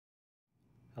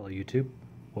Hello YouTube,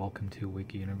 welcome to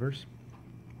Wiki Universe.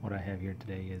 What I have here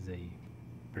today is a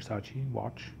Versace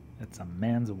watch. It's a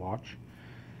man's watch.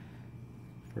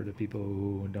 For the people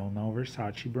who don't know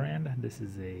Versace brand, this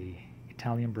is a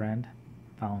Italian brand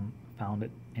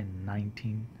founded in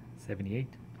 1978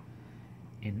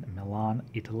 in Milan,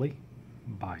 Italy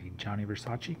by Gianni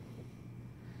Versace.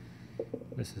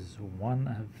 This is one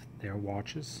of their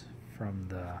watches from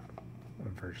the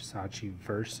Versace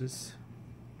Versus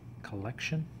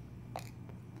collection.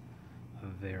 A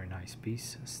very nice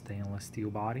piece, a stainless steel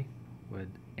body with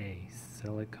a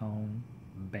silicone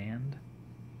band,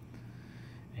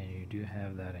 and you do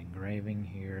have that engraving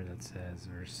here that says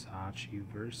Versace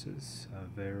Versus. A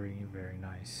very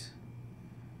nice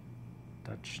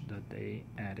touch that they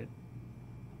added.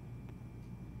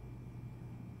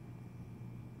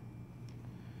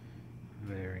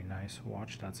 Very nice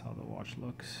watch. That's how the watch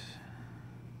looks.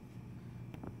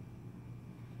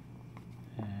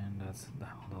 That's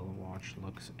how the watch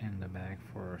looks in the bag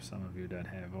for some of you that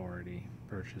have already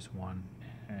purchased one,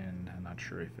 and I'm not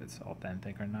sure if it's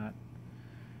authentic or not.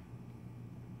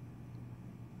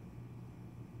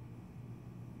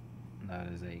 That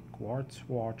is a quartz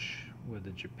watch with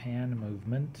a Japan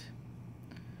movement,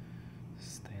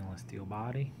 stainless steel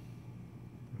body,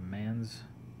 man's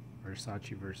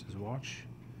Versace Versus watch,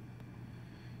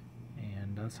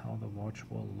 and that's how the watch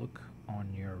will look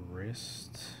on your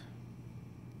wrist.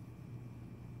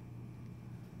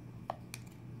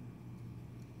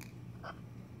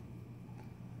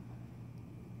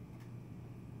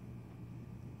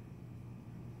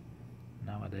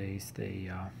 Nowadays they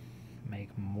make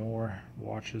more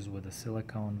watches with a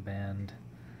silicone band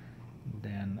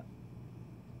than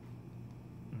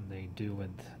they do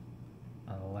with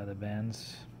leather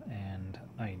bands, and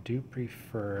I do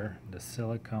prefer the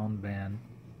silicone band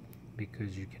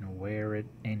because you can wear it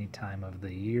any time of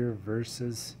the year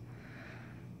versus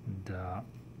the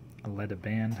leather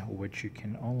band, which you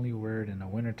can only wear it in the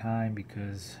winter time,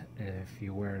 because if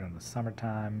you wear it in the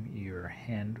summertime your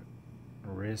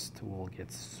wrist will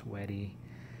get sweaty,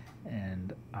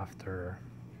 and after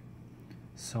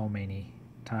so many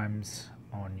times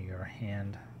on your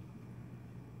hand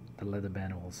the leather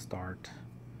band will start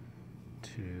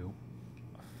to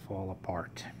fall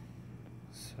apart.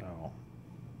 So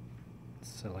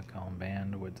silicone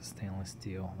band with the stainless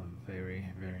steel, a very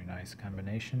nice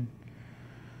combination.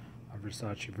 A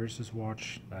Versace Versus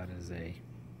watch, that is a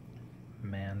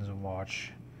man's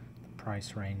watch.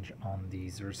 Price range on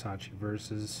these Versace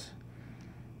Versus,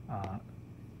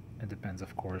 it depends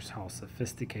of course how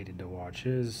sophisticated the watch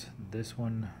is. This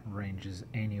one ranges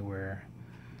anywhere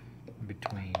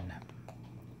between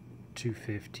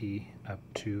 $250 up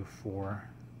to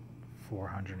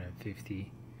 $450.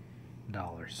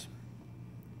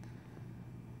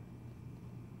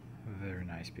 Very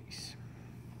nice piece.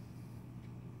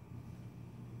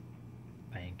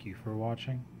 Thank you for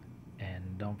watching,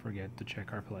 and don't forget to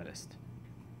check our playlist.